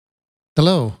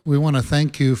Hello, we want to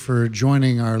thank you for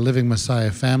joining our Living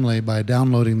Messiah family by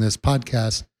downloading this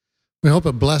podcast. We hope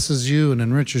it blesses you and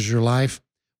enriches your life.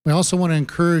 We also want to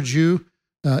encourage you,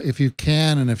 if you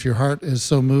can and if your heart is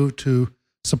so moved, to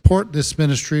support this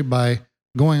ministry by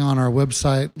going on our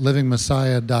website,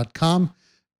 livingmessiah.com,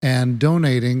 and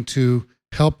donating to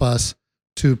help us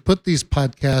to put these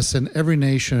podcasts in every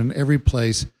nation, every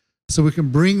place, so we can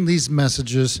bring these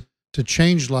messages to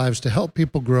change lives, to help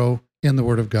people grow in the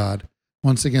Word of God.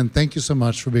 Once again, thank you so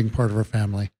much for being part of our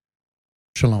family.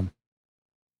 Shalom.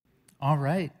 All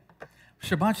right.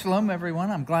 Shabbat shalom,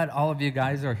 everyone. I'm glad all of you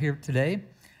guys are here today.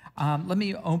 Let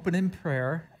me open in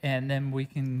prayer, and then we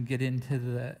can get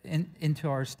into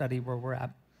our study where we're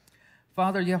at.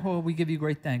 Father Yahweh, we give you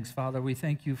great thanks. Father, we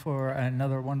thank you for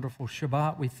another wonderful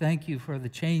Shabbat. We thank you for the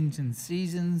change in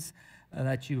seasons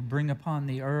that you bring upon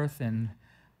the earth. And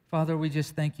Father, we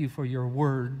just thank you for your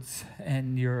words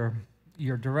and your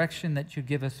direction that you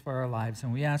give us for our lives.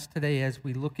 And we ask today, as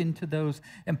we look into those,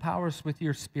 empower us with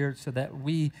your Spirit so that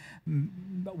we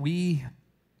can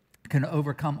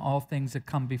overcome all things that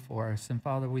come before us. And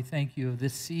Father, we thank you of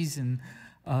this season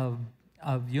of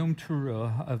Yom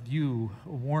Teruah, of you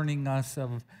warning us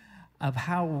of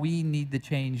how we need to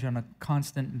change on a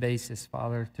constant basis,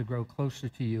 Father, to grow closer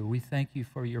to you. We thank you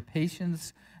for your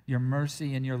patience, your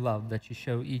mercy, and your love that you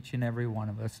show each and every one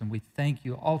of us. And we thank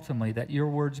you ultimately that your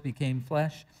words became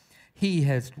flesh. He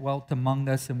has dwelt among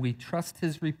us, and we trust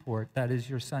his report. That is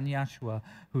your son, Yeshua,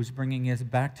 who's bringing us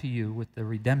back to you with the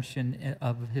redemption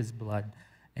of his blood.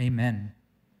 Amen.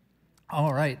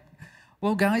 All right.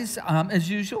 Well, guys,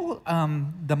 as usual,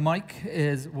 the mic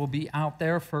will be out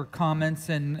there for comments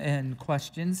and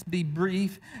questions. Be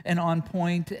brief and on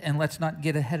point, and let's not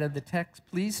get ahead of the text,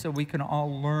 please, so we can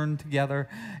all learn together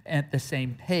at the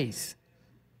same pace.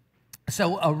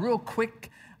 So a real quick,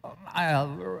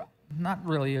 not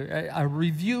really, a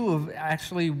review of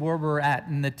actually where we're at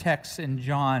in the text in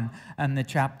John and the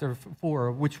chapter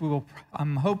 4, which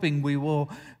I'm hoping we will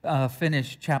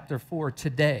finish chapter 4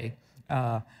 today.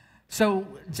 So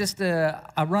just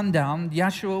a rundown.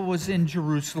 Yeshua was in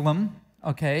Jerusalem,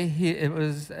 okay?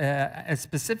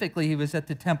 Specifically, he was at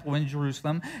the temple in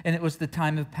Jerusalem, and it was the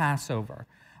time of Passover,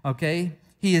 okay?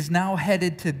 He is now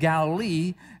headed to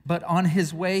Galilee, but on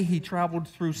his way, he traveled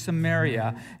through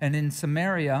Samaria. And in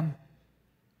Samaria,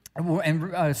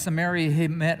 he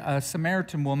met a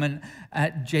Samaritan woman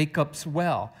at Jacob's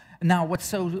well. Now, what's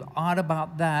so odd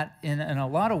about that in a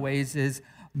lot of ways is,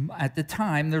 at the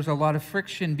time, there's a lot of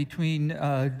friction between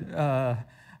the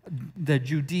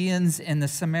Judeans and the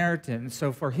Samaritans.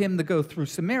 So for him to go through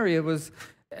Samaria was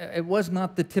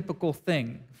not the typical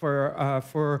thing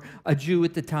for a Jew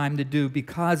at the time to do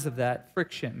because of that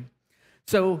friction.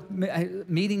 So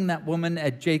meeting that woman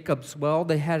at Jacob's well,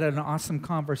 they had an awesome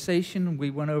conversation. We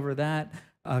went over that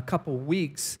a couple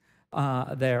weeks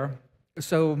there.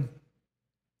 So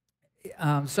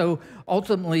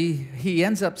ultimately, he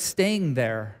ends up staying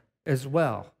there as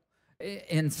well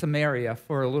in Samaria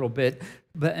for a little bit,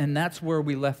 and that's where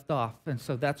we left off, and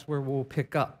so that's where we'll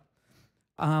pick up.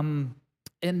 And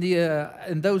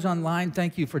those online,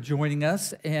 thank you for joining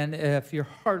us, and if your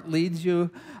heart leads you,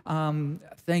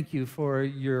 thank you for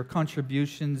your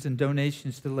contributions and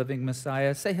donations to Living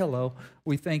Messiah. Say hello.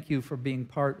 We thank you for being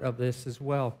part of this as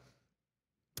well.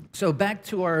 So back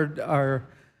to our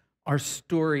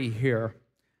story here.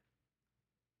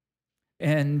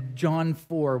 And John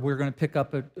 4, we're going to pick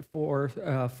up at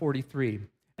 4:43.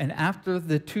 And after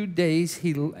the 2 days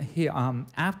he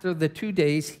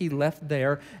left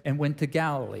there and went to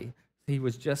Galilee. He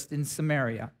was just in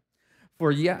Samaria.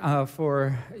 For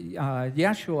Yeshua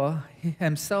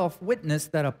himself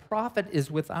witnessed that a prophet is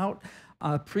without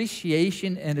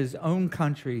appreciation in his own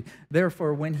country.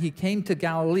 Therefore, when he came to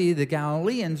Galilee, the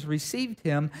Galileans received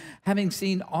him, having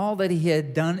seen all that he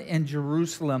had done in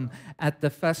Jerusalem at the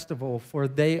festival, for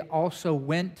they also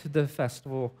went to the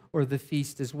festival or the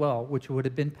feast as well, which would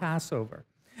have been Passover.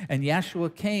 And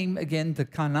Yeshua came again to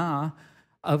Cana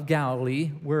of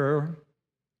Galilee, where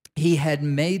he had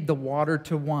made the water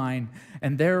to wine,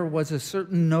 and there was a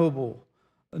certain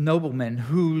nobleman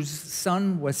whose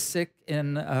son was sick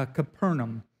in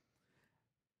Capernaum.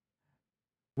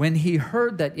 When he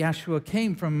heard that Yeshua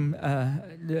came from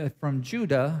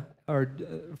Judah, or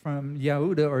from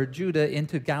Yehuda or Judah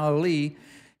into Galilee,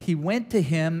 he went to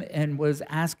him and was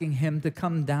asking him to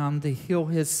come down to heal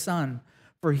his son,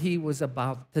 for he was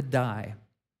about to die.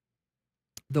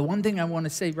 The one thing I want to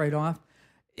say right off,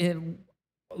 in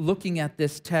looking at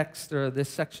this text or this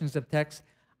sections of text,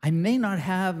 I may not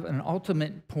have an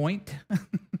ultimate point.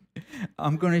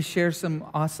 I'm going to share some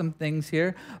awesome things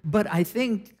here, but I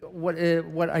think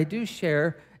what I do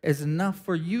share is enough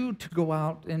for you to go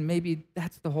out, and maybe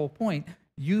that's the whole point.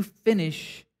 You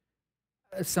finish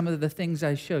some of the things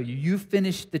I show you. You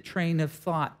finish the train of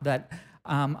thought that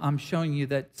I'm showing you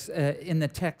that's in the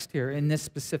text here, in this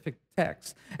specific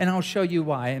text. And I'll show you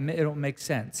why, and it'll make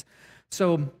sense.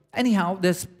 So anyhow,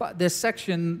 this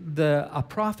section, a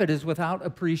prophet is without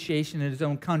appreciation in his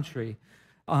own country,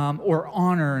 or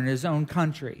honor in his own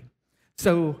country.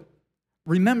 So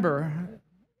remember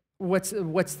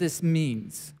what's this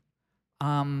means.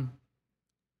 Where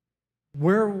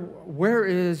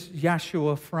is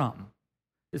Yeshua from?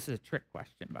 This is a trick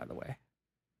question, by the way.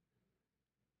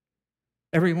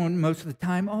 Everyone, most of the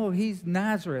time, oh, he's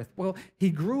Nazareth. Well, he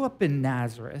grew up in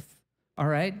Nazareth, all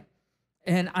right?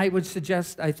 And I would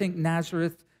suggest, I think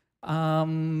Nazareth, I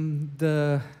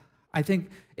think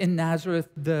in Nazareth,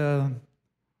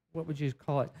 what would you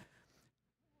call it?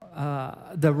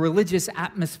 The religious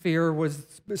atmosphere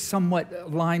was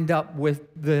somewhat lined up with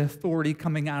the authority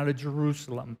coming out of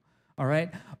Jerusalem, all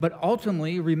right? But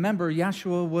ultimately, remember,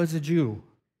 Yeshua was a Jew,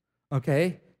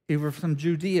 okay? He was from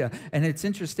Judea. And it's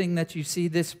interesting that you see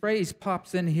this phrase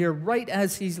pops in here right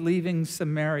as he's leaving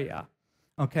Samaria,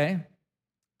 okay?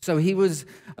 So he was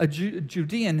a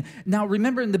Judean. Now,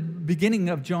 remember in the beginning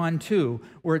of John 2,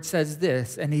 where it says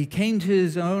this, and he came to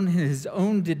his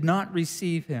own did not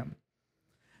receive him.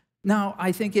 Now,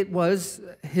 I think it was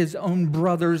his own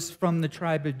brothers from the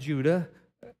tribe of Judah,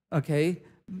 okay?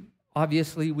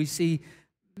 Obviously, we see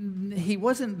he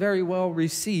wasn't very well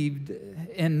received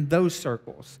in those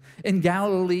circles. In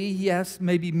Galilee, yes,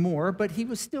 maybe more, but he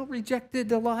was still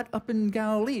rejected a lot up in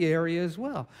Galilee area as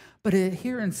well. But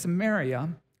here in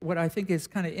Samaria, what I think is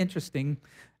kind of interesting,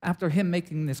 after him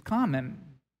making this comment,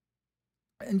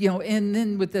 and and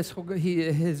then with this whole,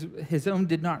 his own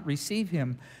did not receive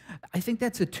him, I think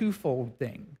that's a twofold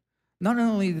thing. Not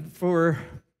only for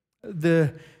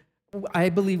I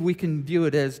believe we can view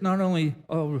it as not only,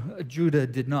 oh, Judah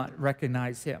did not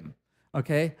recognize him,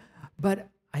 okay? But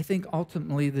I think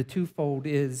ultimately the twofold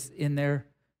is in their,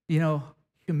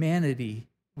 humanity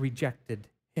rejected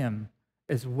him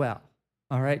as well,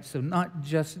 all right? So not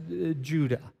just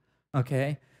Judah,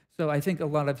 okay? So I think a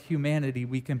lot of humanity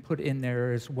we can put in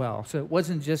there as well. So it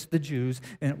wasn't just the Jews,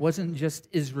 and it wasn't just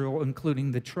Israel,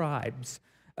 including the tribes.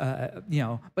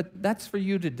 But that's for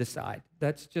you to decide.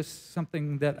 That's just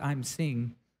something that I'm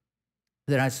seeing,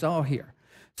 that I saw here.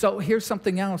 So here's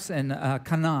something else in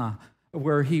Cana,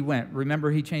 where he went.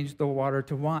 Remember, he changed the water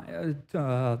to wine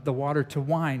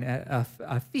at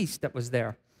a feast that was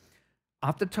there.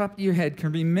 Off the top of your head,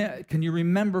 can you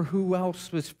remember who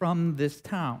else was from this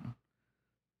town?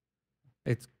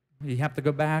 You have to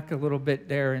go back a little bit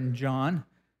there in John.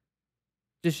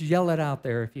 Just yell it out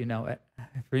there if you know it.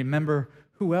 Remember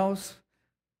who else?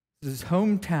 His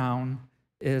hometown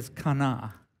is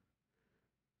Cana.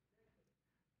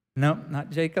 No, not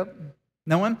Jacob.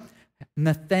 No one?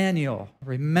 Nathaniel.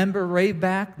 Remember way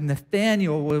back?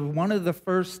 Nathaniel was one of the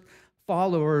first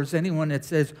followers, anyone that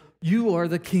says, you are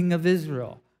the king of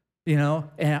Israel.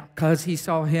 And because he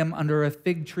saw him under a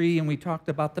fig tree, and we talked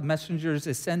about the messengers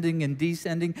ascending and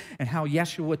descending, and how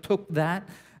Yeshua took that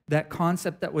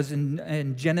concept that was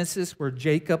in Genesis, where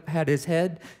Jacob had his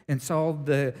head and saw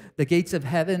the gates of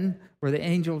heaven where the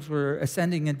angels were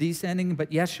ascending and descending,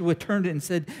 but Yeshua turned it and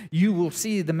said, you will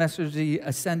see the messenger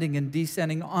ascending and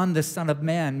descending on the Son of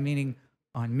Man, meaning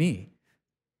on me.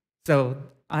 So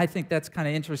I think that's kind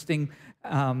of interesting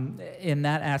in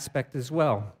that aspect as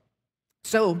well.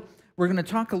 So we're going to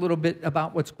talk a little bit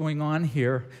about what's going on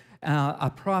here.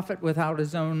 A prophet without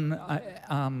his own,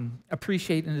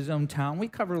 appreciating his own town. We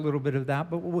cover a little bit of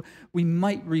that, but we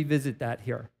might revisit that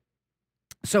here.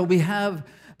 So we have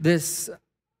this,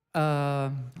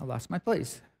 I lost my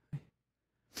place.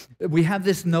 We have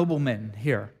this nobleman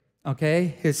here,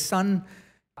 okay? His son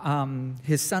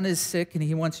is sick, and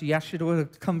he wants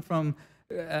Yeshua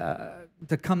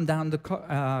to come down to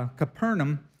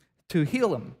Capernaum to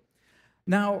heal him.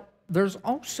 Now, there's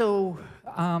also,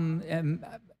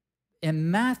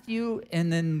 in Matthew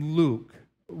and in Luke,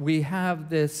 we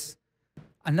have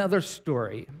another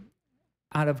story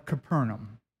out of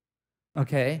Capernaum,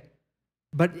 okay?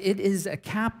 But it is a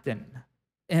captain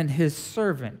and his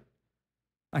servant.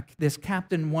 This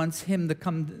captain wants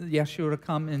Yeshua to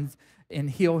come and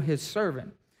heal his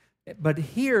servant. But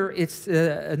here it's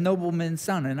a nobleman's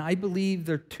son, and I believe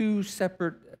they're two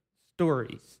separate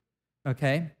stories,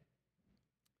 okay?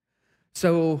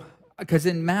 So, because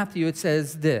in Matthew it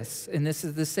says this, and this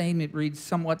is the same, it reads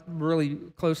somewhat really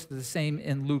close to the same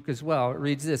in Luke as well. It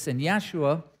reads this, and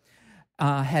Yeshua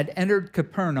had entered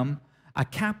Capernaum. A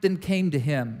captain came to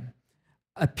him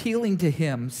appealing to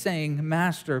him, saying,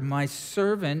 Master, my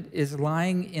servant is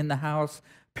lying in the house,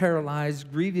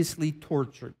 paralyzed, grievously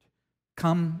tortured.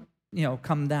 Come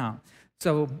down.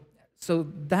 So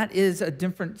that is a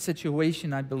different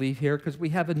situation, I believe, here, because we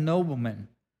have a nobleman,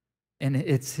 and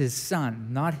it's his son,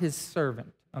 not his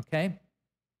servant, okay?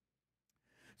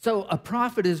 So a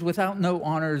prophet is without no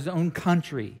honor in his own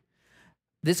country.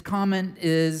 This comment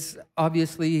is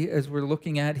obviously, as we're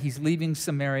looking at, he's leaving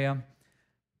Samaria.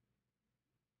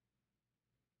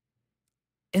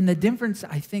 And the difference,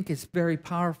 I think, is very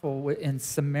powerful in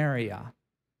Samaria.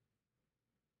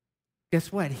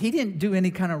 Guess what? He didn't do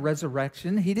any kind of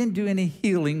resurrection. He didn't do any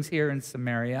healings here in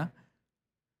Samaria.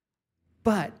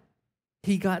 But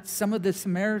he got some of the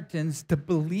Samaritans to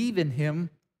believe in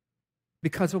him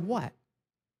because of what?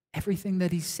 Everything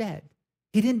that he said.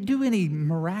 He didn't do any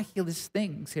miraculous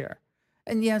things here.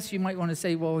 And yes, you might want to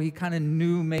say, well, he kind of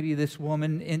knew maybe this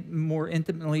woman more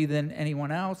intimately than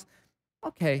anyone else.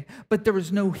 Okay, but there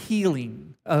was no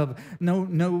healing of no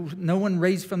one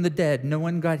raised from the dead, no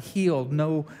one got healed,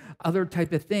 no other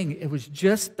type of thing. It was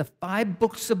just the 5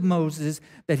 books of Moses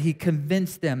that he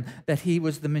convinced them that he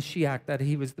was the Mashiach, that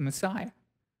he was the Messiah.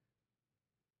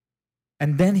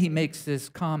 And then he makes this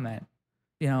comment,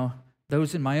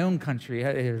 those in my own country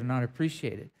are not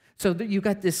appreciated. So that you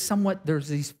got this there's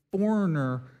these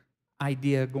foreigner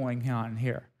idea going on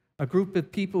here. A group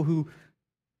of people who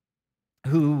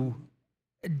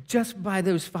just by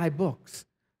those 5 books,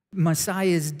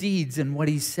 Messiah's deeds and what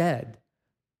he said,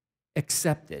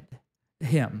 accepted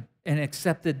him and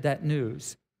accepted that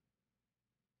news.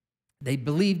 They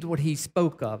believed what he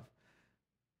spoke of.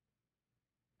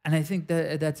 And I think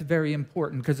that's very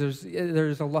important because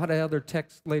there's a lot of other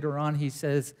texts later on. He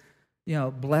says,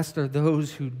 blessed are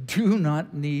those who do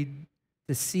not need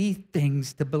to see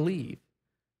things to believe.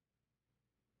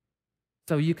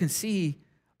 So you can see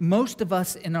most of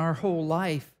us in our whole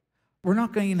life, we're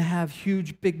not going to have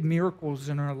huge, big miracles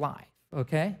in our life,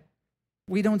 okay?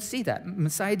 We don't see that.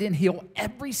 Messiah didn't heal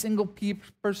every single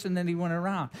person that he went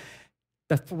around.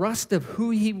 The thrust of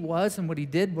who he was and what he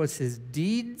did was his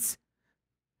deeds,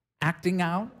 acting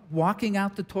out, walking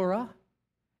out the Torah,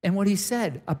 and what he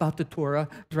said about the Torah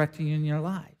directing you in your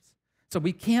lives. So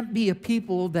we can't be a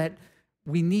people that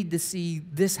we need to see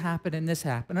this happen and this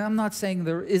happen. And I'm not saying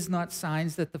there is not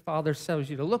signs that the Father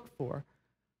tells you to look for.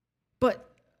 But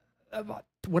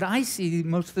what I see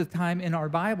most of the time in our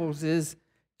Bibles is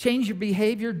change your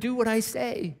behavior, do what I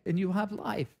say, and you have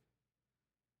life.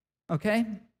 Okay?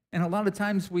 And a lot of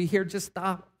times we hear just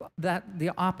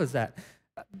the opposite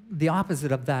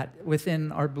of that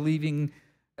within our believing,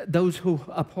 those who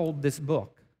uphold this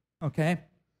book. Okay?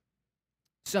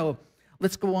 So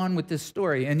let's go on with this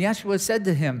story. And Yeshua said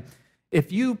to him,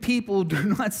 if you people do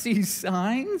not see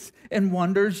signs and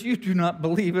wonders, you do not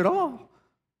believe at all.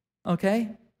 Okay?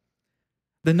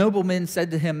 The nobleman said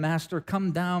to him, Master,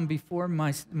 come down before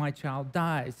my child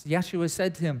dies. Yeshua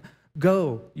said to him,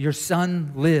 go, your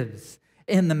son lives.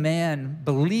 And the man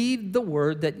believed the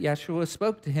word that Yeshua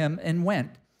spoke to him and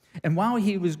went. And while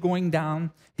he was going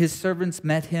down, his servants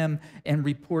met him and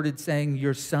reported, saying,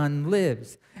 your son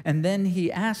lives. And then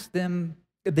he asked them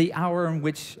the hour in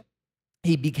which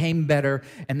he became better.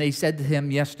 And they said to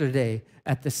him, yesterday,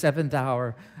 at the 7th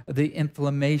hour, the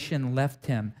inflammation left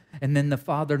him. And then the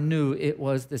father knew it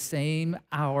was the same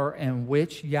hour in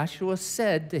which Yeshua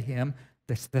said to him,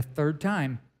 that's the 3rd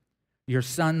time, your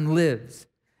son lives.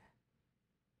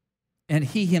 And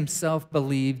he himself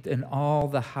believed in all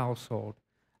the household.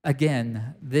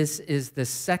 Again, this is the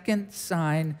 2nd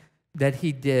sign that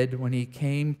he did when he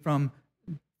came from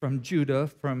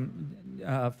Judah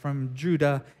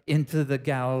into the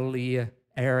Galilee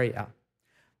area.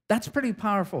 That's pretty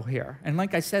powerful here. And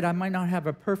like I said, I might not have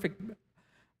a perfect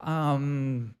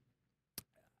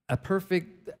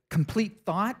complete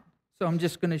thought. So I'm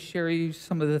just going to share you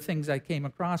some of the things I came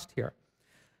across here.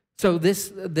 So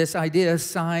this idea of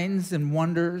signs and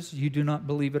wonders, you do not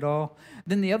believe at all.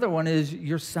 Then the other one is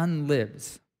your son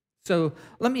lives. So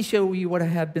let me show you what I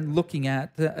have been looking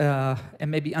at and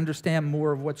maybe understand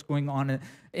more of what's going on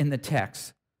in the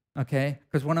text. Okay?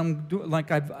 Because what I'm doing,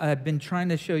 like I've been trying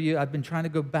to show you, I've been trying to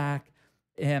go back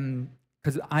and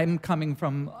because I'm coming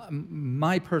from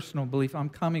my personal belief, I'm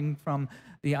coming from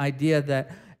the idea that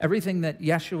everything that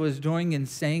Yeshua is doing and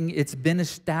saying, it's been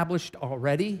established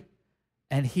already.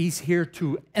 And he's here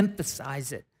to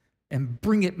emphasize it and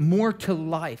bring it more to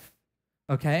life,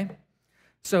 okay?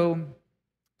 So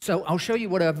I'll show you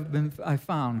what I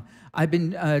found. I've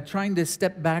been trying to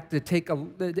step back to take a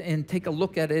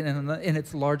look at it in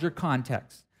its larger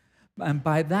context. And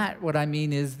by that, what I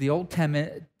mean is the Old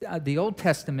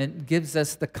Testament gives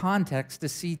us the context to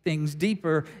see things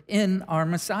deeper in our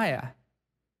Messiah.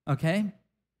 Okay?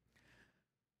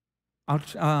 I'll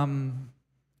try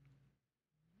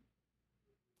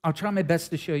my best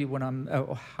to show you what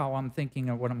how I'm thinking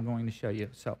of what I'm going to show you.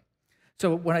 So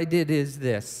what I did is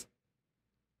this.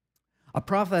 A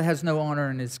prophet has no honor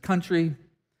in his country,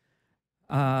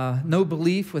 no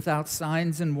belief without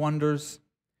signs and wonders.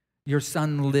 Your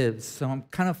son lives. So I'm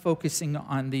kind of focusing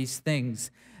on these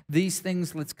things. These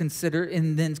things let's consider,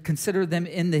 and then consider them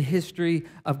in the history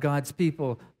of God's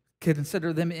people.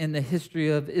 Consider them in the history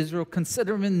of Israel.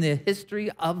 Consider them in the history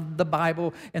of the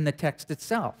Bible and the text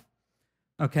itself.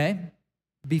 Okay?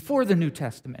 Before the New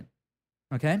Testament.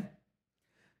 Okay?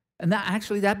 And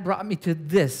that brought me to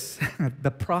this, the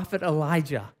prophet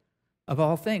Elijah, of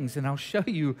all things. And I'll show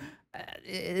you,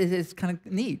 it's kind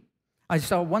of neat. I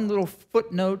saw one little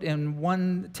footnote in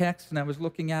one text, and I was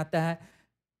looking at that,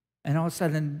 and all of a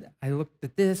sudden, I looked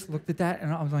at this, looked at that,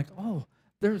 and I was like, oh,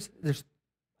 there's this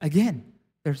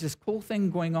cool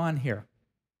thing going on here.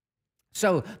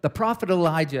 So, the prophet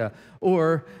Elijah,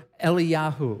 or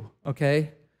Eliyahu,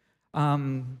 okay?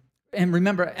 And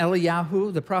remember,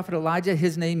 Eliyahu, the prophet Elijah,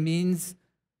 his name means,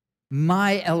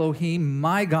 my Elohim,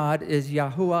 my God is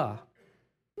Yahuwah.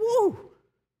 Woo!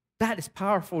 That is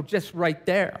powerful just right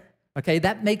there. Okay,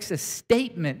 that makes a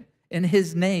statement in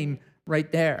his name right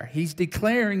there. He's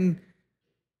declaring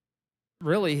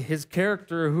really his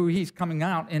character, who he's coming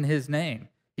out in his name.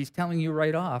 He's telling you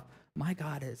right off, my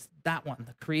God is that one,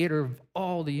 the creator of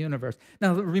all the universe.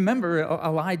 Now, remember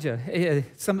Elijah,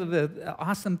 some of the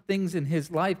awesome things in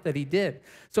his life that he did.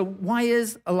 So why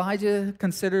is Elijah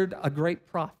considered a great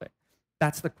prophet?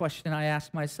 That's the question I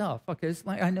ask myself. Okay, it's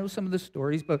like I know some of the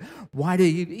stories, but why do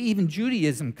even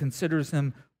Judaism considers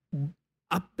him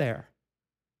up there?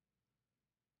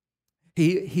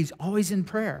 He's always in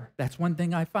prayer. That's one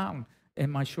thing I found in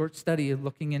my short study of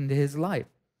looking into his life.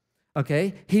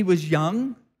 Okay? He was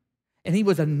young, and he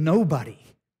was a nobody.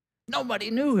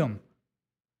 Nobody knew him.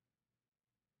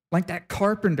 Like that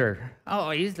carpenter. Oh,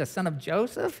 he's the son of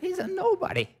Joseph? He's a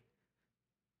nobody.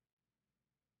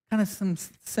 Kind of some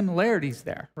similarities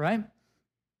there, right?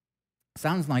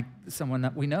 Sounds like someone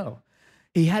that we know.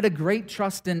 He had a great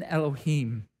trust in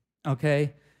Elohim,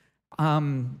 okay?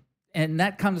 And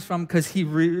that comes from because he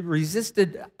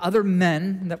resisted other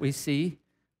men that we see,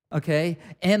 okay?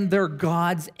 And their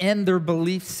gods and their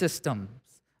belief systems,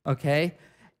 okay?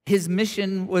 His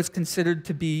mission was considered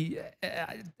to be,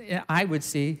 I would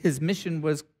see, his mission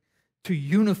was to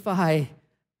unify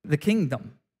the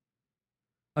kingdom,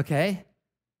 okay?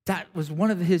 That was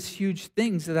one of his huge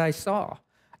things that I saw.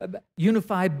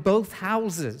 Unify both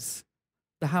houses,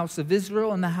 the house of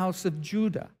Israel and the house of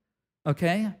Judah,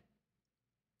 okay?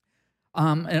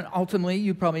 And ultimately,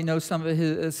 you probably know some of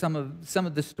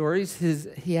the stories.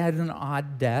 He had an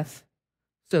odd death,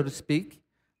 so to speak.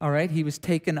 All right, he was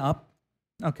taken up,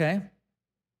 okay?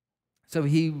 So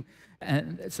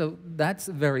that's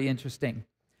very interesting.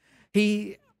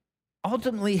 He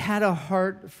ultimately had a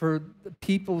heart for the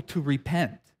people to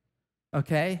repent,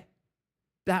 okay?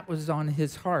 That was on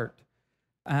his heart.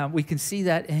 We can see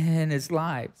that in his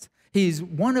lives. He's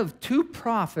one of two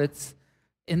prophets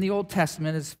in the Old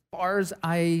Testament, as far as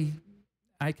I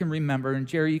can remember, and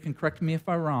Jerry, you can correct me if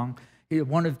I'm wrong, he's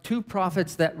one of two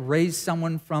prophets that raised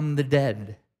someone from the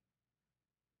dead.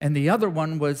 And the other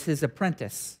one was his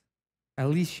apprentice,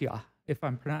 Elisha, if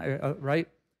I'm pronouncing right,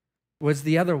 was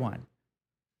the other one.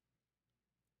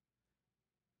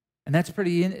 And that's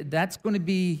going to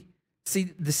be,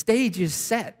 see, the stage is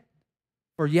set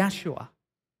for Yeshua.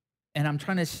 And I'm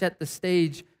trying to set the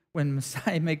stage when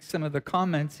Messiah makes some of the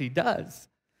comments he does,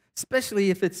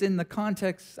 especially if it's in the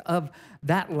context of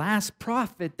that last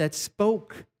prophet that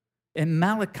spoke in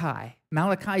Malachi.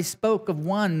 Malachi spoke of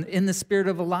one in the spirit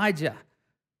of Elijah.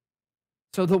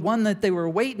 So the one that they were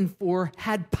waiting for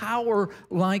had power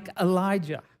like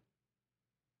Elijah.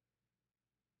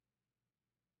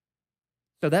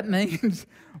 So that means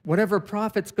whatever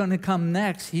prophet's going to come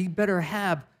next, he better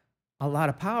have a lot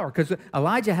of power, because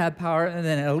Elijah had power, and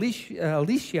then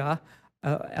Elisha,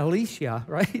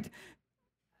 right?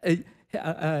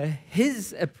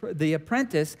 The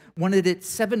apprentice wanted it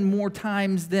 7 more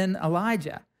times than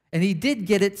Elijah, and he did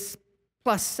get it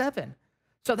plus 7.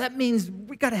 So that means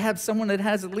we got to have someone that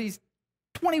has at least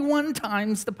 21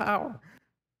 times the power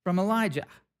from Elijah,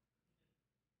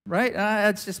 right?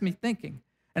 That's just me thinking.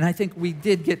 And I think we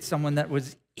did get someone that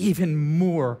was even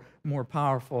more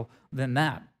powerful than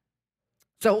that.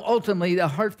 So ultimately, the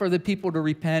heart for the people to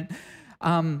repent.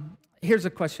 Here's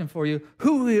a question for you.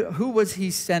 Who was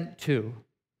he sent to?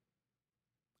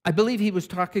 I believe he was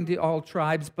talking to all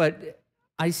tribes, but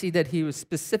I see that he was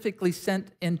specifically sent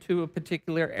into a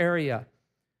particular area,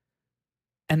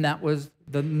 and that was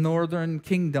the northern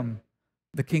kingdom,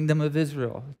 the kingdom of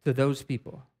Israel, to those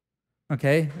people.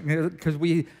 Okay? Because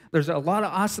there's a lot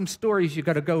of awesome stories you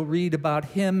got to go read about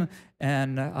him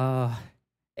and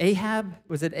Ahab.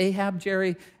 Was it Ahab,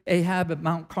 Jerry? Ahab at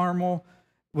Mount Carmel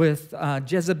with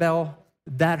Jezebel,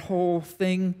 that whole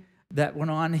thing that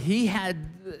went on.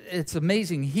 It's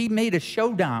amazing. He made a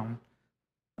showdown,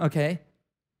 okay?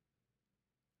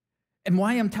 And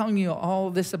why I'm telling you all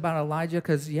this about Elijah,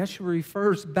 because Yeshua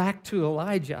refers back to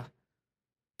Elijah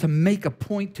to make a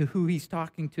point to who he's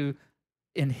talking to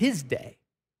in his day,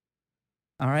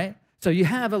 all right? So you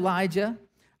have Elijah,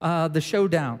 the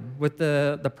showdown with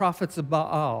the prophets of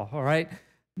Baal, all right?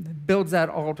 Builds that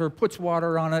altar, puts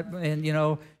water on it,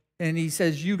 and he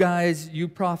says, you guys, you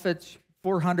prophets,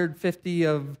 450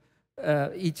 of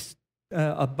each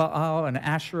of Baal and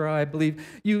Asherah, I believe.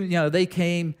 They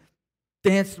came,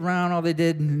 danced around. All they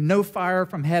did, no fire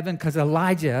from heaven, because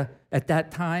Elijah at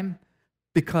that time,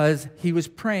 because he was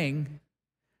praying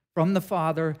from the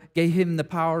Father, gave him the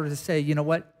power to say, you know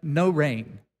what? No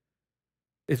rain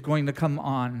is going to come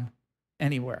on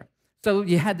anywhere. So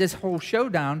you had this whole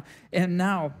showdown, and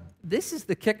now this is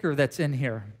the kicker that's in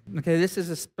here. Okay, this is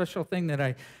a special thing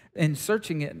that in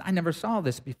searching it, I never saw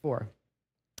this before.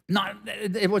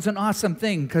 It was an awesome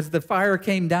thing because the fire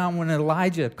came down when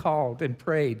Elijah called and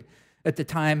prayed at the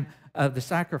time of the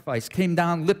sacrifice. Came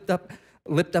down, lift up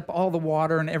all the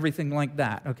water and everything like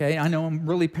that. Okay, I know I'm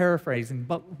really paraphrasing,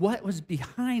 but what was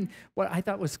behind what I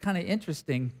thought was kind of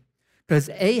interesting, because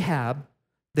Ahab,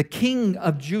 the king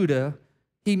of Judah,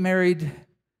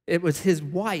 it was his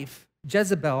wife,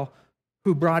 Jezebel,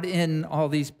 who brought in all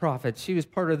these prophets. She was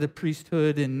part of the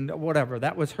priesthood and whatever.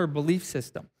 That was her belief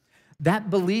system.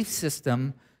 That belief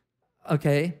system,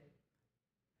 okay,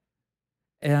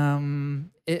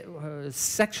 it was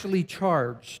sexually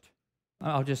charged.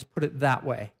 I'll just put it that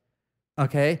way,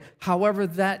 okay? However,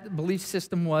 that belief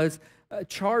system was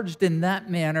charged in that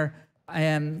manner,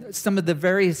 and some of the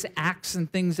various acts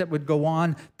and things that would go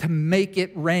on to make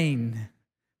it rain.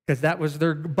 Because that was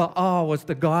Baal was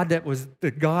the god that was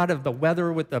the god of the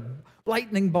weather with the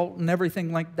lightning bolt and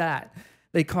everything like that.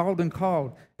 They called and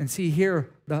called. And see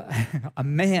here, a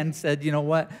man said, you know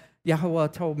what? Yahweh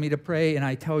told me to pray, and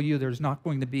I tell you there's not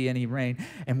going to be any rain.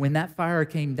 And when that fire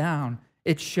came down,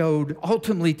 it showed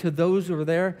ultimately to those who were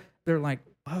there, they're like,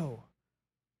 oh,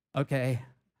 okay.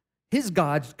 His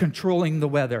God's controlling the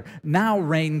weather. Now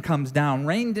rain comes down.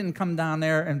 Rain didn't come down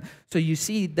there. And so you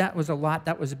see that was a lot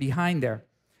that was behind there.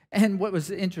 And what was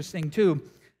interesting, too,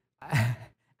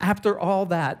 after all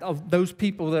that, of those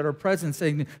people that are present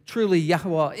saying, truly,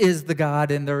 Yahweh is the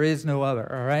God and there is no other,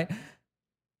 all right?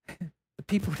 The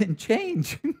people didn't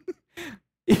change.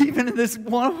 Even in this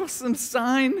awesome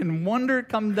sign and wonder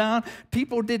come down,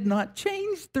 people did not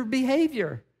change their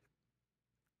behavior,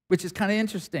 which is kind of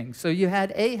interesting. So you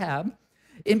had Ahab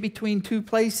in between two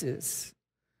places,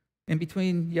 in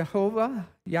between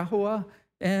Yahweh,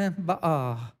 and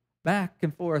Baal. Back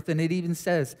and forth, and it even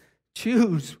says,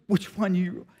 choose which one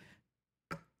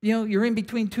you're in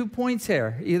between 2 points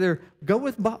here. Either go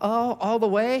with Baal all the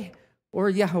way or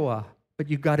Yahweh, but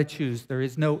you've got to choose. There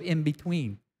is no in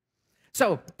between.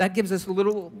 So that gives us a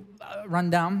little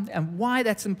rundown, and why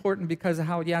that's important because of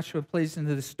how Yahshua plays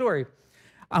into the story.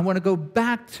 I want to go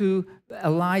back to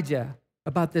Elijah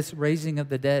about this raising of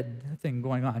the dead thing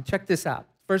going on. Check this out.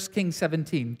 1 Kings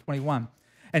 17:21.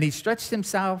 And he stretched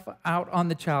himself out on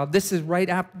the child. This is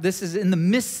in the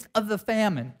midst of the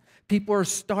famine. People are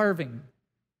starving.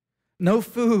 No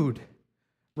food.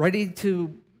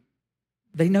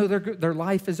 They know their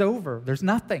life is over. There's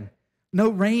nothing. No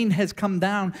rain has come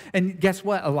down. And guess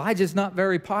what? Elijah's not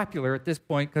very popular at this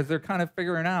point because they're kind of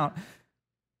figuring out,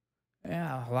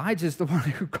 yeah, Elijah's the one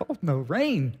who called no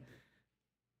rain.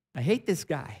 I hate this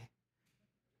guy.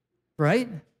 Right?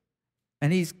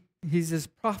 And he's this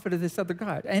prophet of this other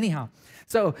God. Anyhow,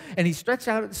 and he stretched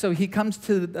out, so he comes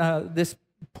to this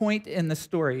point in the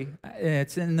story.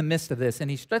 It's in the midst of this. And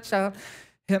he stretched out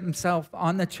himself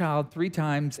on the child 3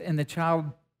 times, and the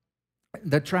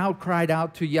child cried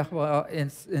out to Yahweh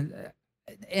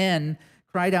and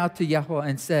cried out to Yahweh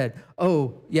and said,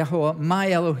 oh, Yahweh, my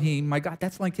Elohim, my God.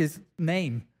 That's like his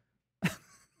name.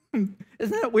 Isn't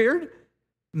that weird?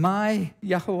 My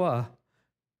Yahweh,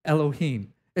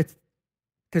 Elohim.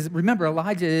 Because remember,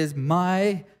 Elijah is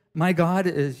my God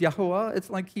is Yahweh. It's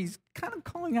like he's kind of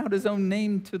calling out his own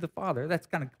name to the Father. That's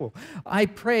kind of cool. I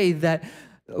pray that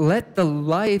let the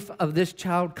life of this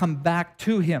child come back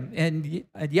to him. And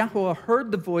Yahweh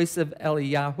heard the voice of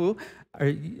Eliyahu, or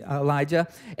Elijah,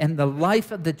 and the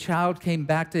life of the child came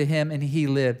back to him, and he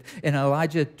lived. And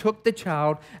Elijah took the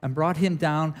child and brought him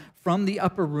down from the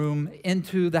upper room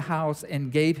into the house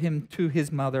and gave him to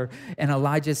his mother. And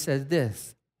Elijah said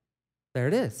this, there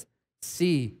it is,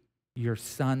 see, your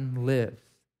son lives.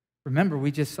 Remember,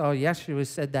 we just saw Yeshua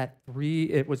said that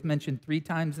it was mentioned 3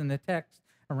 times in the text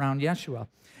around Yeshua.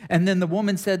 And then the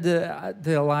woman said to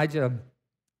Elijah,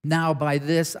 now by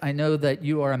this I know that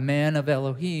you are a man of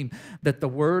Elohim, that the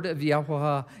word of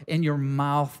Yahweh in your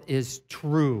mouth is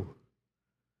true.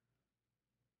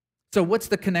 So what's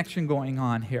the connection going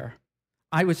on here?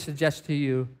 I would suggest to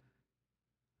you,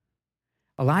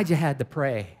 Elijah had to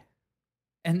pray.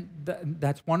 And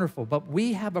that's wonderful. But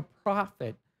we have a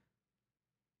prophet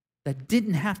that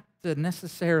didn't have to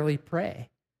necessarily pray.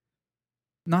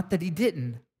 Not that he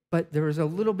didn't, but there was a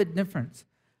little bit difference.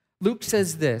 Luke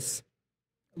says this,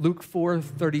 Luke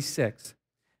 4:36,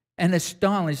 and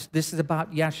astonished, this is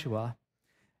about Yeshua,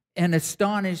 and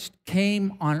astonished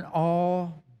came on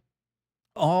all,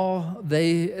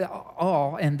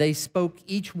 and they spoke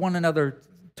each one another,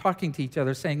 talking to each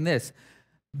other, saying this,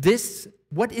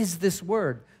 what is this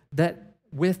word? That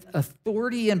with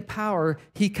authority and power,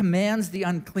 he commands the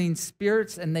unclean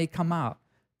spirits and they come out.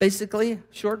 Basically,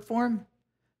 short form,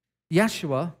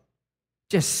 Yeshua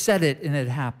just said it and it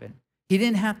happened. He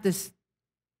didn't have to,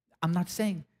 I'm not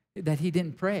saying that he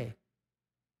didn't pray.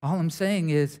 All I'm saying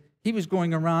is he was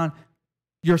going around,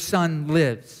 your son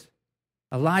lives.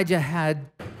 Elijah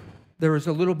there was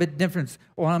a little bit difference.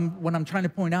 What I'm trying to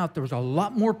point out, there was a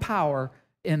lot more power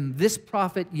in this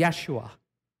prophet Yeshua.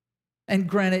 And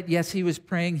granted, yes, he was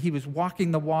praying, he was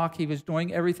walking the walk, he was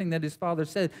doing everything that his father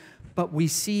said, but we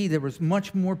see there was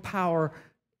much more power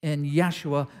in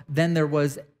Yeshua than there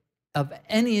was of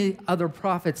any other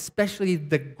prophet, especially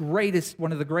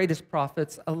one of the greatest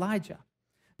prophets, Elijah.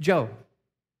 Joe.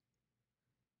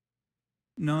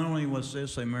 Not only was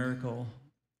this a miracle,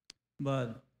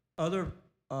 but other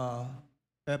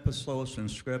episodes in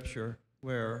Scripture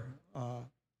where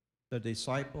the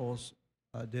disciples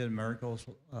did miracles.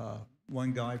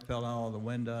 One guy fell out of the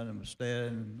window and was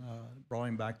dead and brought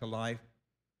him back to life.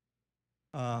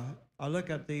 I look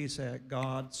at these as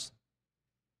God's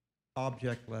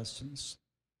object lessons.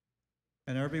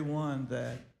 And every one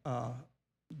that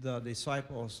the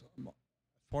disciples, as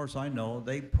far as I know,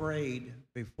 they prayed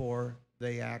before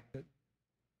they acted.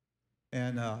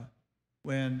 And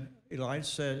when Elijah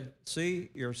said, see,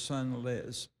 your son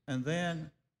lives. And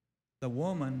then the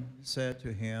woman said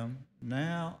to him,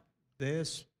 now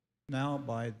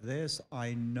by this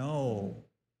I know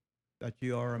that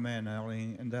you are a man,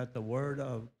 Elohim, and that the word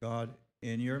of God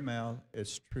in your mouth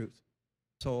is truth.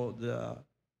 So the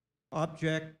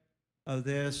object of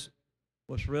this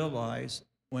was realized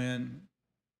when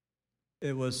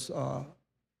it was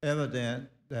evident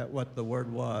that what the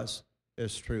word was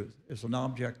is truth. It's an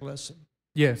object lesson.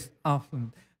 Yes,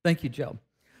 awesome. Thank you, Joe.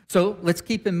 So let's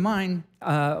keep in mind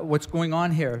what's going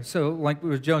on here. So, like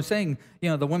Joe was saying,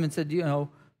 the woman said, the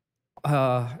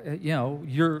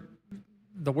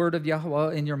word of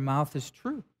Yahweh in your mouth is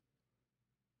true.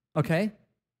 Okay.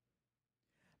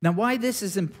 Now, why this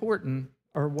is important,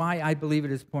 or why I believe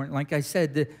it is important, like I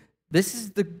said, this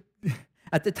is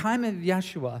at the time of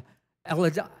Yeshua,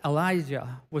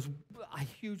 Elijah was a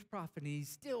huge prophet, and he's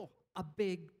still a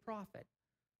big prophet,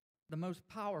 the most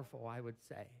powerful, I would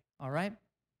say. All right.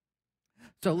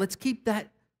 So let's keep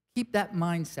that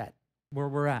mindset where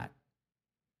we're at.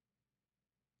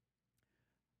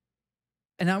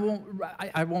 And I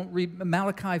won't read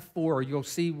Malachi 4. You'll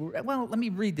see. Well, let me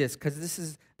read this because this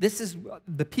is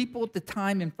the people at the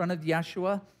time in front of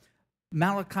Yeshua.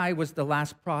 Malachi was the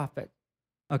last prophet.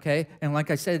 Okay, and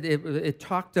like I said, it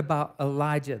talked about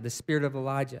Elijah, the spirit of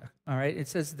Elijah. All right, it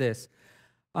says this.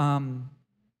 And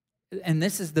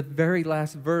this is the very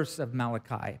last verse of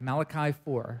Malachi. Malachi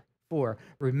 4.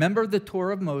 Remember the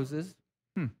Torah of Moses,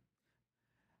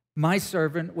 my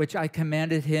servant, which I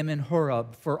commanded him in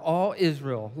Horeb for all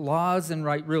Israel, laws and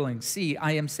right rulings. See,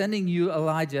 I am sending you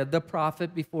Elijah, the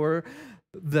prophet, before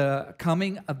the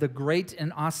coming of the great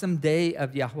and awesome day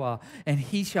of Yahweh. And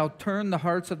he shall turn the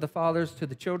hearts of the fathers to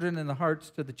the children and the hearts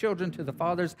to the children to the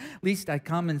fathers, lest I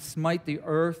come and smite the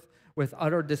earth with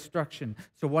utter destruction.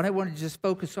 So what I want to just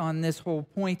focus on this whole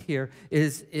point here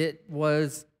is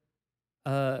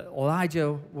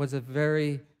Elijah was a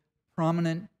very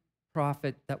prominent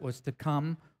prophet that was to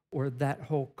come, or that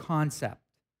whole concept.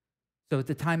 So at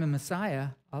the time of Messiah,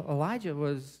 Elijah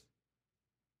was,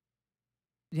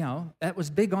 that was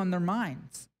big on their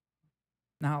minds.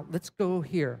 Now, let's go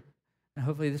here. And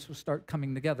hopefully this will start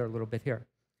coming together a little bit here.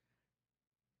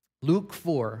 Luke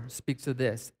 4 speaks of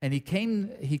this. And he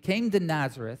came to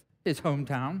Nazareth, his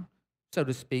hometown, so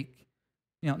to speak.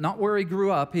 Not where he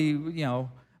grew up,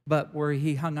 but where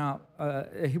he hung out,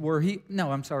 where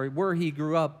he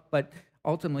grew up, but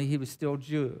ultimately he was still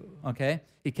Jew, okay?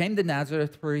 He came to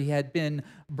Nazareth where he had been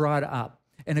brought up.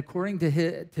 And according to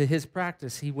his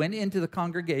practice, he went into the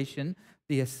congregation,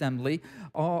 the assembly,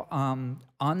 on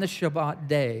the Shabbat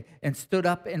day and stood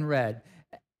up and read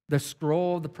the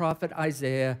scroll of the prophet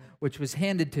Isaiah, which was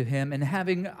handed to him. And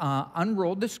having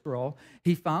unrolled the scroll,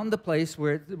 he found the place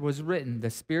where it was written, "The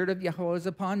Spirit of Yahweh is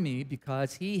upon me,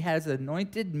 because he has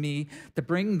anointed me to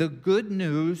bring the good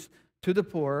news to the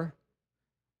poor."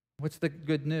 What's the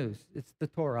good news? It's the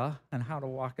Torah and how to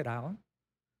walk it out.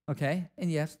 Okay?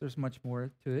 And yes, there's much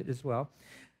more to it as well.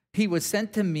 He was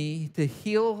sent to me to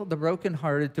heal the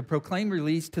brokenhearted, to proclaim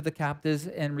release to the captives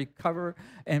and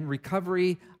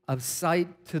recovery of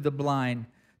sight to the blind,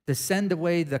 to send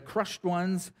away the crushed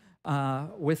ones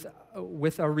with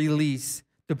a release,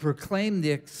 to proclaim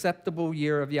the acceptable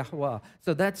year of Yahweh.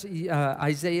 So that's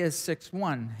Isaiah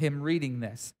 6:1, him reading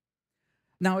this.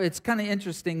 Now, it's kind of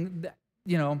interesting,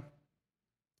 then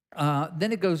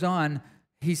it goes on.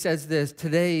 He says this,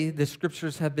 "Today the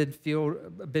scriptures have been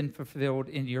fulfilled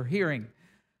in your hearing."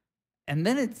 And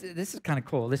then this is kind of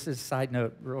cool. This is a side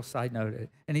note, real side note.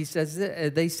 And he says,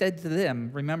 they said to them,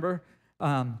 remember,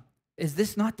 "Is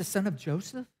this not the son of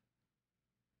Joseph?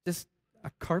 Just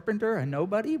a carpenter, a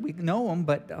nobody? We know him,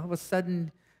 but all of a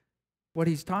sudden, what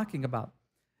he's talking about."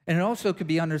 And it also could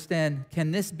be understand, can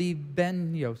this be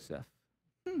Ben Yosef?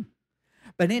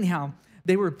 But anyhow,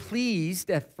 they were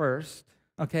pleased at first,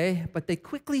 okay, but they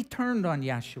quickly turned on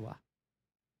Yeshua,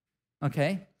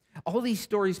 okay? All these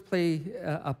stories play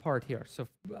a part here, so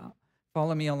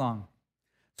follow me along.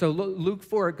 So Luke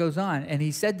 4, it goes on, and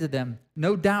he said to them,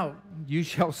 "No doubt you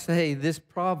shall say this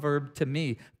proverb to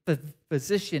me,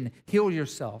 'Physician, heal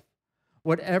yourself.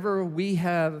 Whatever we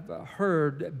have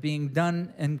heard being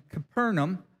done in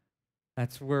Capernaum,'"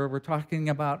 that's where we're talking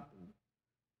about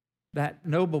that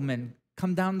nobleman,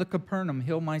 "come down to Capernaum,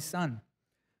 heal my son.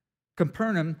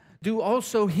 Capernaum, do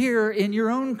also here in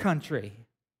your own country."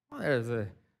 Well, there's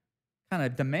a kind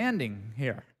of demanding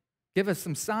here. Give us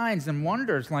some signs and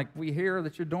wonders like we hear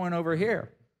that you're doing over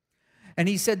here. And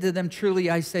he said to them, "Truly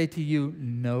I say to you,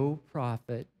 no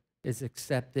prophet is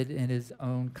accepted in his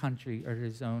own country or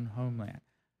his own homeland."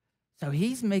 So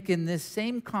he's making this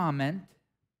same comment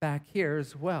back here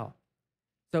as well.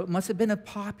 So it must have been a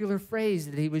popular phrase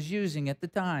that he was using at the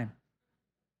time.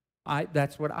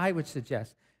 That's what I would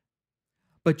suggest.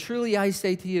 "But truly I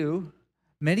say to you,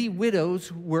 many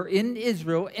widows were in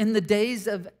Israel in the days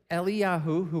of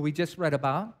Eliyahu," who we just read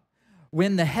about,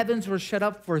 "when the heavens were shut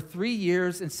up for 3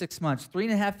 years and 6 months,"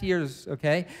 3.5 years,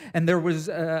 okay? "And there was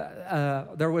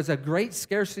a great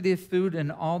scarcity of food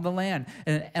in all the land.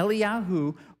 And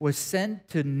Eliyahu was sent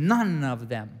to none of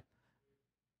them,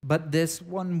 but this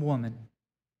one woman."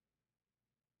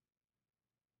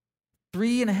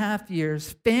 3.5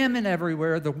 years, famine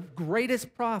everywhere, the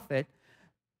greatest prophet,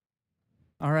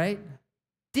 all right,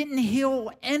 didn't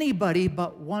heal anybody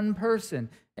but one person.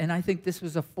 And I think this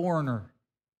was a foreigner.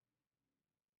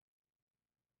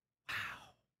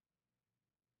 Wow.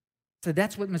 So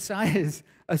that's what Messiah is.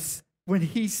 When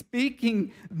he's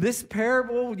speaking this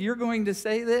parable, you're going to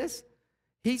say this,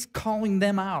 he's calling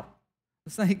them out.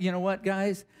 It's like, you know what,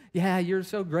 guys? Yeah, you're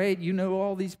so great. You know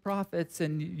all these prophets,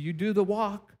 and you do the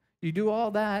walk. You do all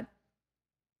that.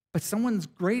 But someone's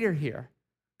greater here.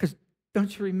 Because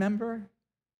don't you remember?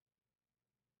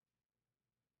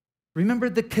 Remember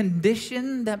the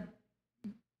condition that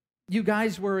you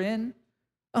guys were in?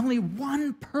 Only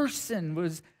one person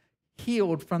was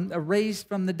healed raised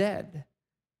from the dead.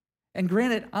 And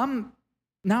granted,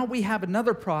 now we have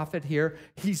another prophet here.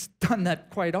 He's done that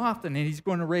quite often, and he's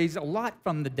going to raise a lot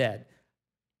from the dead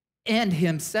and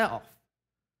himself.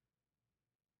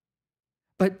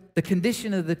 But the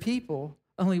condition of the people,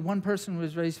 only one person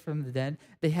was raised from the dead.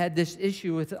 They had this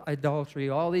issue with idolatry,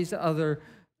 all these other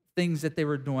things that they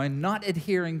were doing, not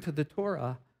adhering to the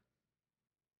Torah.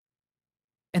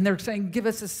 And they're saying, "Give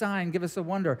us a sign, give us a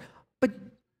wonder." But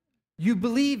you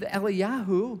believe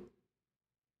Eliyahu,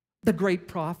 the great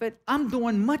prophet. I'm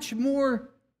doing much more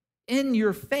in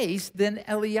your face than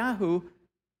Eliyahu,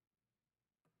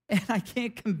 and I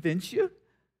can't convince you.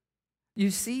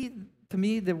 You see, to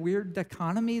me, the weird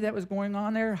dichotomy that was going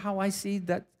on there, how I see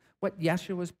that what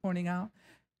Yeshua was pointing out,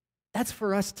 that's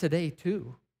for us today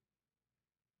too.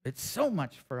 It's so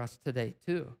much for us today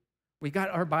too. We got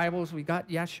our Bibles, we got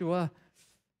Yeshua.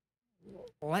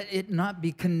 Let it not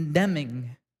be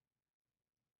condemning.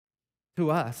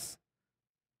 to us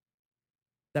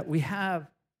that we have,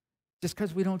 just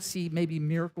because we don't see maybe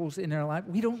miracles in our life.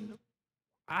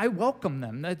 I welcome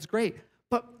them. That's great.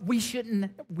 But we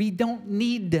don't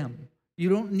need them. You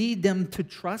don't need them to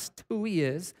trust who he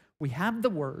is. We have the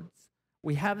words.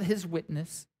 We have his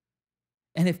witness.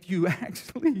 And if you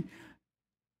actually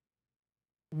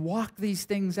walk these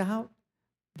things out,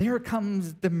 there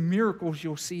comes the miracles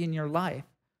you'll see in your life.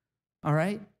 All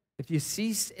right? If you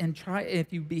cease and try,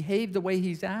 if you behave the way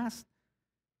he's asked,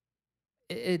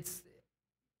 it's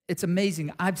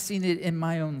amazing. I've seen it in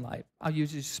my own life. I'll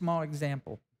use a small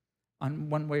example on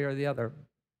one way or the other.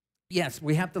 Yes,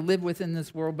 we have to live within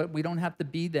this world, but we don't have to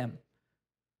be them.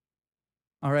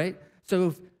 All right?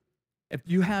 So if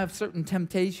you have certain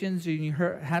temptations and you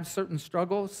have certain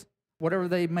struggles, whatever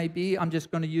they may be, I'm just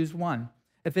going to use one.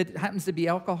 If it happens to be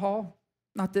alcohol,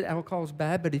 not that alcohol is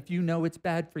bad, but if you know it's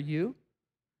bad for you,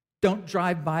 don't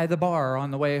drive by the bar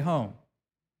on the way home.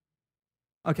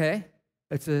 Okay?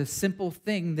 It's a simple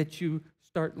thing that you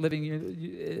start living,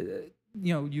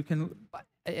 you can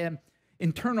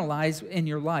internalize in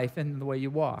your life and the way you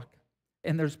walk.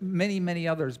 And there's many, many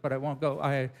others, but I won't go.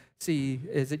 I see,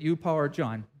 is it you, Paul, or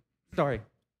John? Sorry.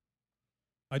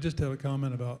 I just have a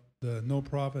comment about the no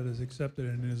prophet is accepted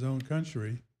in his own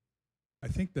country. I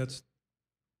think that's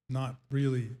not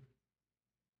really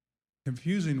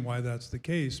confusing why that's the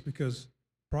case, because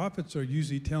prophets are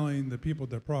usually telling the people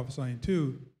they're prophesying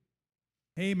to,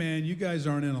 hey man, you guys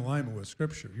aren't in alignment with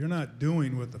Scripture. You're not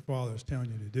doing what the Father's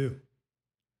telling you to do.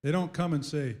 They don't come and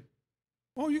say,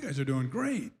 oh, you guys are doing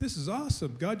great. This is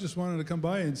awesome. God just wanted to come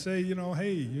by and say,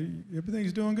 hey,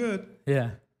 everything's doing good.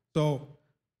 Yeah. So,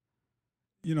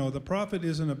 the prophet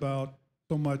isn't about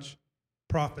so much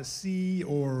prophecy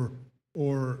or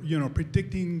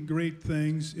predicting great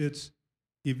things. It's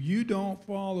if you don't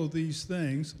follow these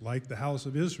things, like the house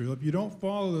of Israel, if you don't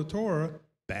follow the Torah,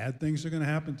 bad things are going to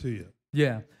happen to you.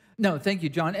 Yeah. No, thank you,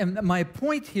 John. And my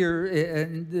point here,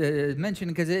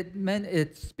 mentioned because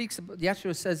it speaks.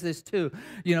 Yeshua says this too.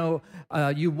 You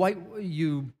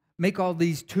make all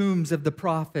these tombs of the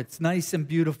prophets nice and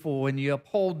beautiful, and you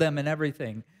uphold them and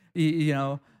everything.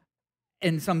 In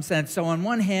some sense. So on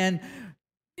one hand,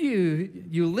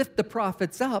 you lift the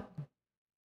prophets up,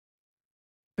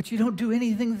 but you don't do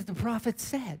anything that the prophets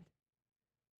said.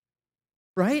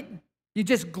 Right? You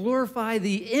just glorify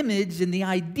the image and the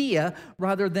idea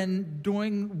rather than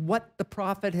doing what the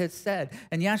prophet has said.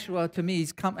 And Yeshua, to me,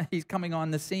 he's coming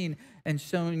on the scene and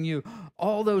showing you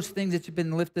all those things that you've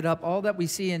been lifted up, all that we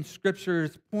see in Scripture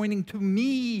is pointing to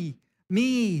me.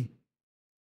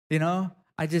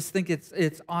 I just think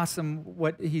it's awesome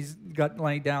what he's got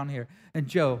laying down here. And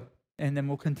Joe, and then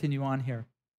we'll continue on here.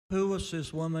 Who was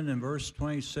this woman in verse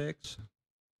 26?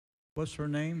 What's her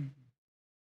name?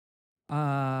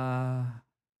 I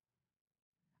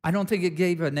don't think it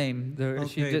gave a name.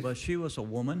 But she was a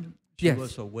woman? Yes. She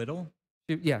was a widow?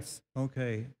 Yes.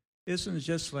 Okay. Isn't it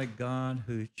just like God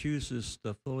who chooses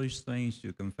the foolish things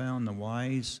to confound the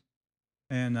wise?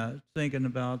 And thinking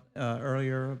about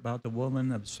earlier about the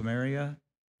woman of Samaria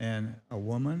and a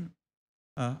woman,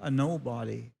 a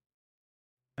nobody.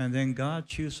 And then God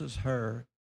chooses her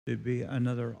to be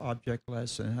another object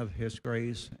lesson of his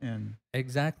grace. And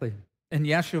exactly. And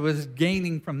Yeshua was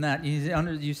gaining from that.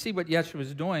 You see what Yeshua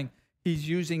was doing. He's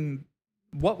using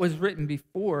what was written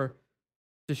before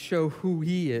to show who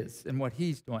he is and what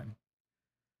he's doing.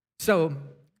 So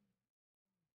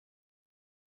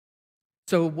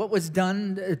what was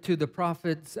done to the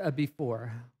prophets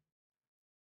before?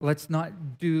 Let's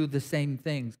not do the same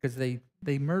things, because they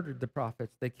murdered the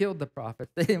prophets. They killed the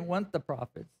prophets. They didn't want the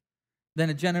prophets. Then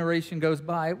a generation goes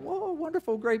by, whoa,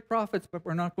 wonderful, great prophets, but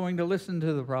we're not going to listen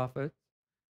to the prophets.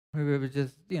 We were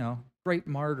just, great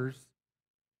martyrs,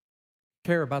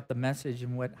 care about the message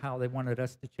and how they wanted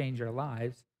us to change our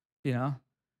lives,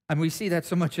 And we see that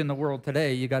so much in the world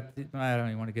today. I don't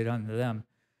even want to get into them.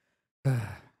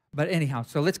 But anyhow,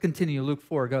 so let's continue. Luke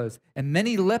 4 goes, and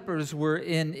many lepers were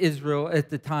in Israel at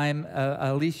the time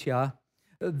Elisha,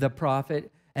 the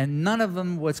prophet, and none of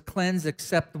them was cleansed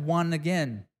except one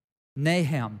again,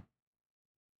 Nahum.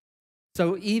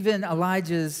 So even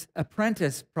Elijah's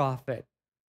apprentice prophet,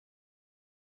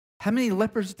 how many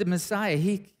lepers did Messiah?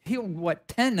 He healed,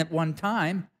 10 at one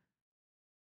time?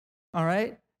 All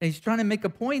right? And he's trying to make a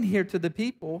point here to the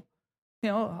people.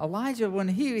 Elijah, when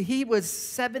he was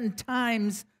 7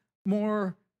 times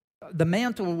more, the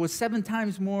mantle was 7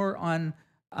 times more on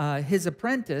his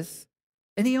apprentice,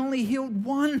 and he only healed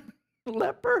one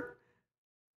leper.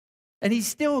 And he's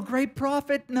still a great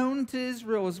prophet known to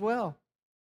Israel as well.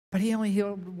 But he only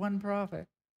healed one prophet.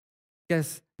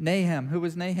 Guess Nahum. Who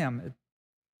was Nahum?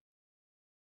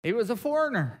 He was a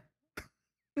foreigner.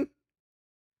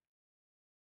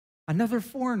 Another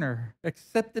foreigner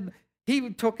accepted. He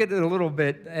took it a little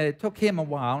bit. It took him a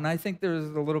while, and I think there's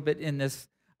a little bit in this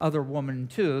other woman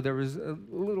too. There was a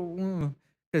little,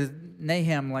 because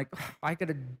Nahum, like, I could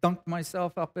have dunked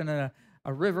myself up in a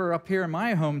river up here in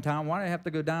my hometown. Why do I have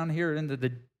to go down here into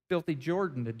the filthy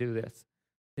Jordan to do this?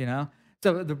 You know?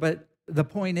 So, but the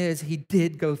point is, he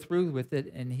did go through with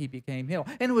it, and he became healed.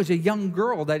 And it was a young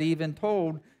girl that even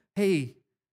told, hey,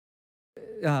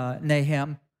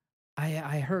 Nahum,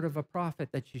 I heard of a prophet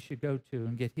that you should go to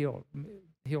and get healed,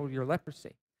 heal your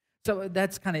leprosy. So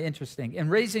that's kind of interesting.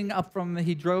 And raising up from,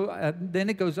 he drove, then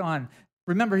it goes on.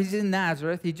 Remember, he's in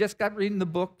Nazareth. He just got reading the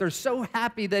book. They're so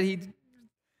happy that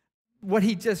what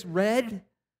he just read,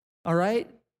 all right?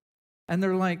 And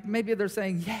they're like, maybe they're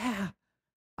saying, yeah,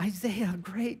 Isaiah,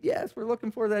 great, yes, we're looking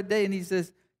for that day. And he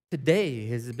says, today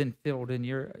has been filled in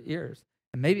your ears.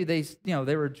 And maybe they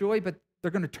were joy, but they're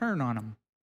going to turn on him.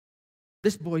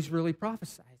 This boy's really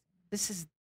prophesying. This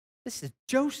is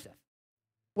Joseph.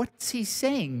 What's he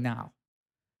saying now?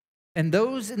 And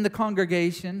those in the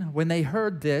congregation, when they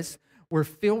heard this, were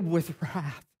filled with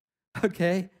wrath.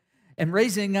 Okay? And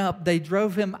raising up, they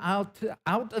drove him out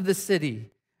of the city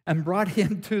and brought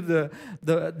him to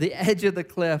the edge of the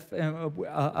cliff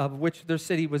of which their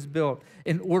city was built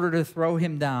in order to throw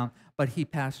him down. But he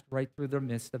passed right through the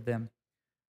midst of them,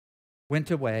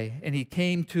 went away, and he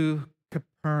came to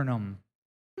Capernaum,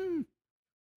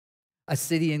 a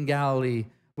city in Galilee,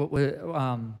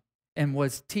 and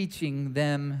was teaching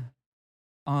them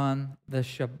on the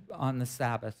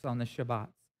Sabbath, on the Shabbat.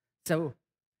 So,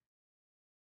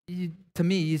 to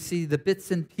me, you see the bits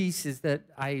and pieces that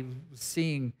I'm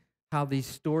seeing, how these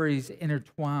stories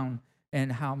intertwine,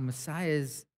 and how Messiah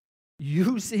is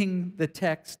using the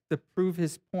text to prove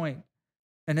his point,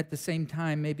 and at the same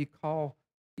time maybe call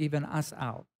even us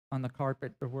out on the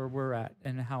carpet or where we're at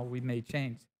and how we may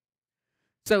change.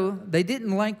 So they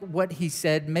didn't like what he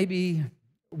said. Maybe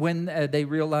when they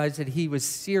realized that he was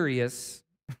serious,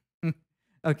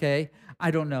 okay,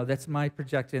 I don't know. That's my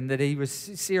projection, that he was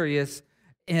serious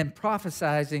and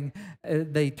prophesizing,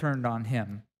 they turned on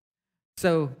him.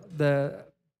 So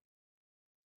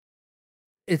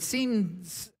it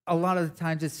seems, a lot of the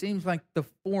times, it seems like the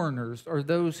foreigners or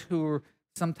those who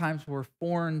sometimes were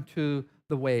foreign to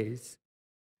the ways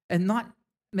and not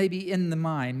maybe in the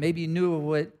mind, maybe knew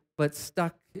of it, but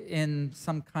stuck in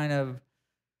some kind of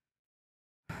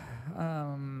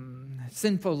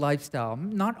sinful lifestyle.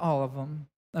 Not all of them,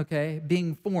 okay?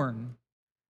 Being foreign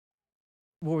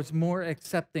was more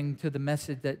accepting to the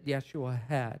message that Yeshua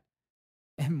had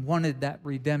and wanted that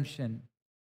redemption,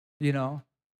 you know?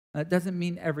 That doesn't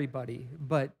mean everybody,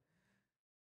 but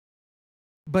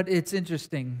it's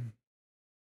interesting.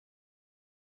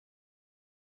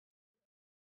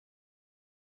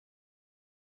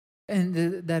 And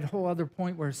that whole other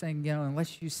point where saying,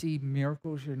 unless you see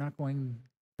miracles, you're not going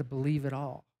to believe at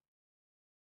all.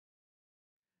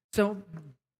 So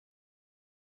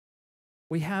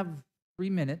we have 3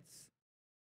 minutes.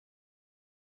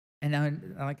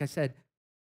 And like I said,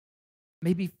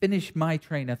 maybe finish my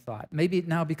train of thought. Maybe it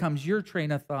now becomes your train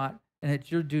of thought, and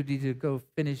it's your duty to go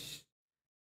finish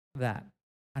that.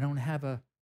 I don't have a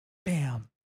bam,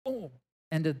 boom,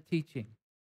 end of the teaching,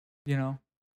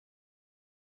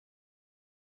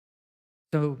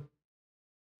 So,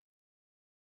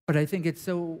 but I think it's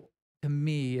so, to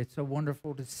me, it's so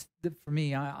wonderful for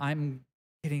me, I'm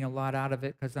getting a lot out of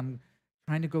it because I'm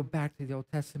trying to go back to the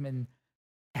Old Testament. And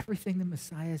everything the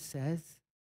Messiah says,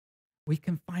 we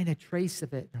can find a trace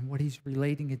of it and what he's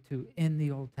relating it to in the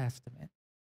Old Testament.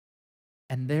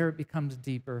 And there it becomes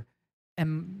deeper.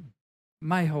 And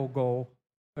my whole goal,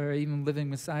 or even Living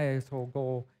Messiah's whole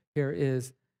goal here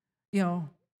is,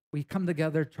 we come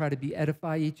together, try to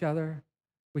edify each other.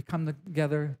 We come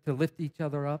together to lift each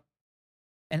other up.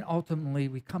 And ultimately,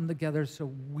 we come together so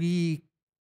we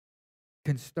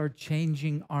can start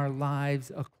changing our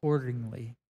lives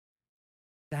accordingly.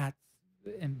 That's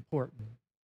important.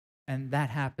 And that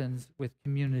happens with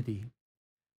community.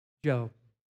 Joe.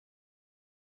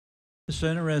 It's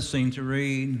interesting to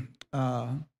read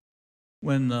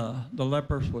when the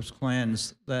leper was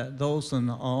cleansed, that those in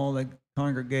all the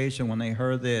congregation, when they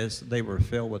heard this, they were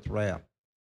filled with wrath.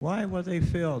 Why were they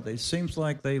filled? It seems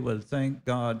like they would thank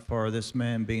God for this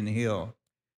man being healed.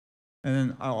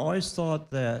 And I always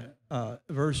thought that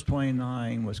verse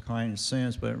 29 was kind of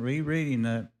sense, but rereading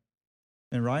it,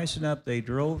 and rising up, they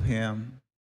drove him,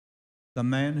 the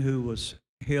man who was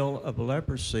healed of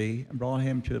leprosy, and brought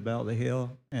him to about the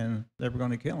hill, and they were going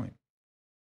to kill him.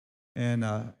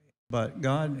 And but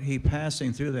God, he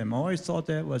passing through them. I always thought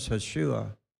that was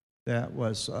Yeshua, that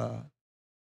was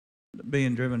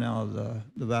being driven out of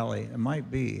the valley. It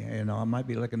might be, I might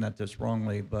be looking at this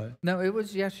wrongly, but No, it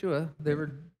was Yeshua. They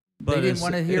but didn't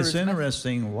want to hear it's his message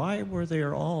interesting. Why were they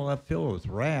all filled with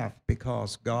wrath?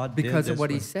 Because God because did of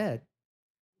what he this said.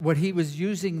 What he was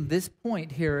using this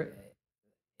point here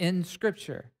in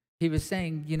Scripture. He was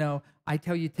saying, I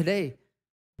tell you today,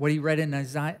 what he read in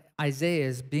Isaiah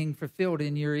is being fulfilled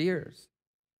in your ears.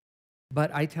 But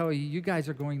I tell you, you guys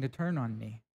are going to turn on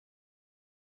me.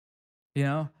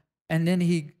 And then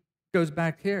he goes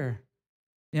back here.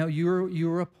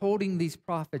 You're upholding these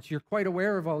prophets. You're quite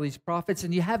aware of all these prophets,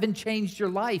 and you haven't changed your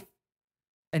life.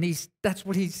 And that's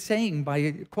what he's saying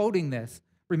by quoting this.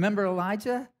 Remember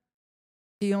Elijah?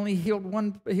 He only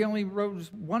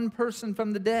rose one person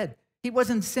from the dead. He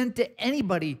wasn't sent to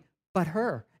anybody but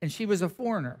her, and she was a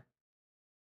foreigner.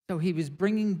 So he was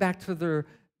bringing back to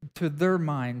their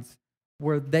minds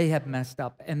where they have messed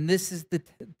up. And this is the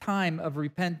time of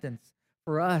repentance.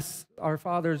 For us, our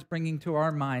Father is bringing to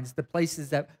our minds the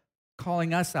places that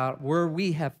calling us out where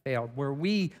we have failed, where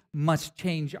we must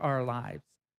change our lives.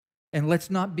 And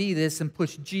let's not be this and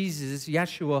push Jesus,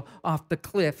 Yeshua, off the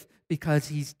cliff because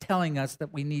he's telling us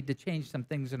that we need to change some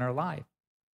things in our life.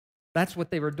 That's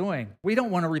what they were doing. We don't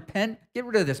want to repent. Get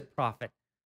rid of this prophet.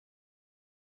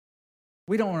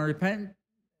 We don't want to repent,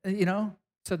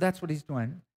 So that's what he's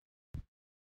doing.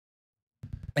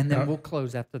 And then we'll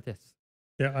close after this.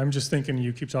 Yeah, I'm just thinking,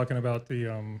 you keep talking about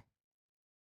the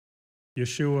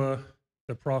Yeshua,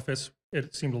 the prophets.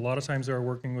 It seemed a lot of times they were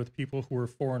working with people who were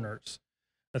foreigners.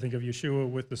 I think of Yeshua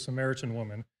with the Samaritan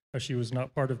woman. She was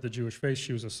not part of the Jewish faith,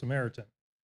 she was a Samaritan.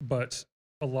 But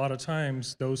a lot of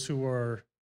times, those who are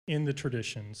in the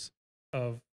traditions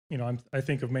of, I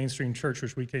think of mainstream church,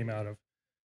 which we came out of.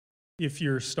 If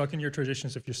you're stuck in your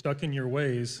traditions, if you're stuck in your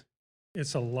ways,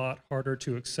 it's a lot harder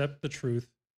to accept the truth,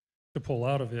 to pull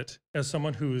out of it, as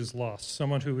someone who is lost,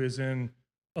 someone who is in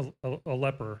a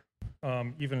leper,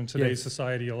 even in today's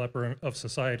society, a leper of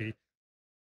society.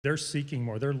 They're seeking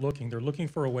more. They're looking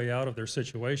for a way out of their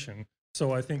situation.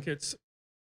 So I think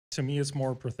to me, it's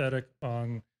more pathetic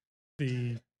on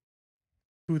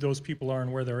who those people are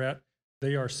and where they're at.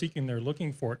 They are seeking, they're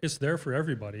looking for it. It's there for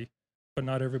everybody, but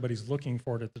not everybody's looking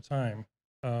for it at the time.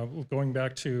 Going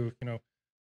back to,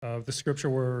 the scripture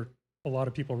where a lot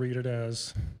of people read it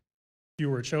as few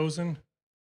were chosen,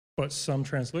 but some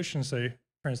translations say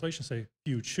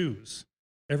few choose.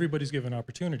 Everybody's given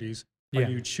opportunities. Are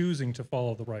you choosing to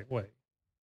follow the right way?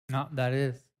 No, that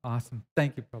is awesome.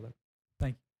 Thank you, brother.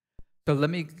 Thank you.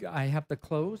 So I have to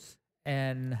close,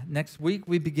 and next week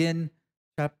we begin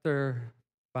chapter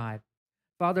 5.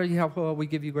 Father, we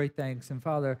give you great thanks, and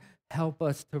Father, help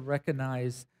us to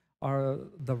recognize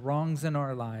the wrongs in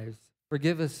our lives.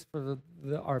 Forgive us for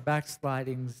our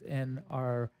backslidings and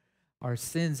our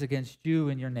sins against you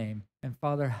in your name. And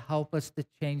Father, help us to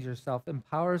change yourself.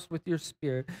 Empower us with your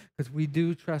Spirit, because we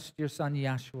do trust your Son,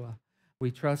 Yeshua. We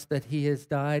trust that he has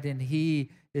died and he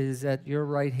is at your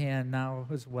right hand now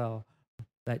as well,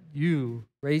 that you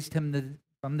raised him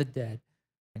from the dead,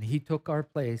 and he took our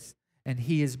place, and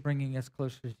he is bringing us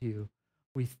closer to you.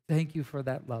 We thank you for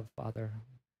that love, Father.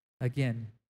 Again,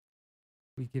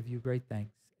 we give you great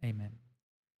thanks. Amen.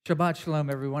 Shabbat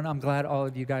shalom, everyone. I'm glad all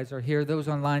of you guys are here. Those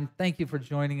online, thank you for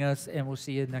joining us, and we'll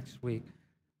see you next week.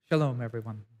 Shalom,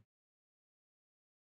 everyone.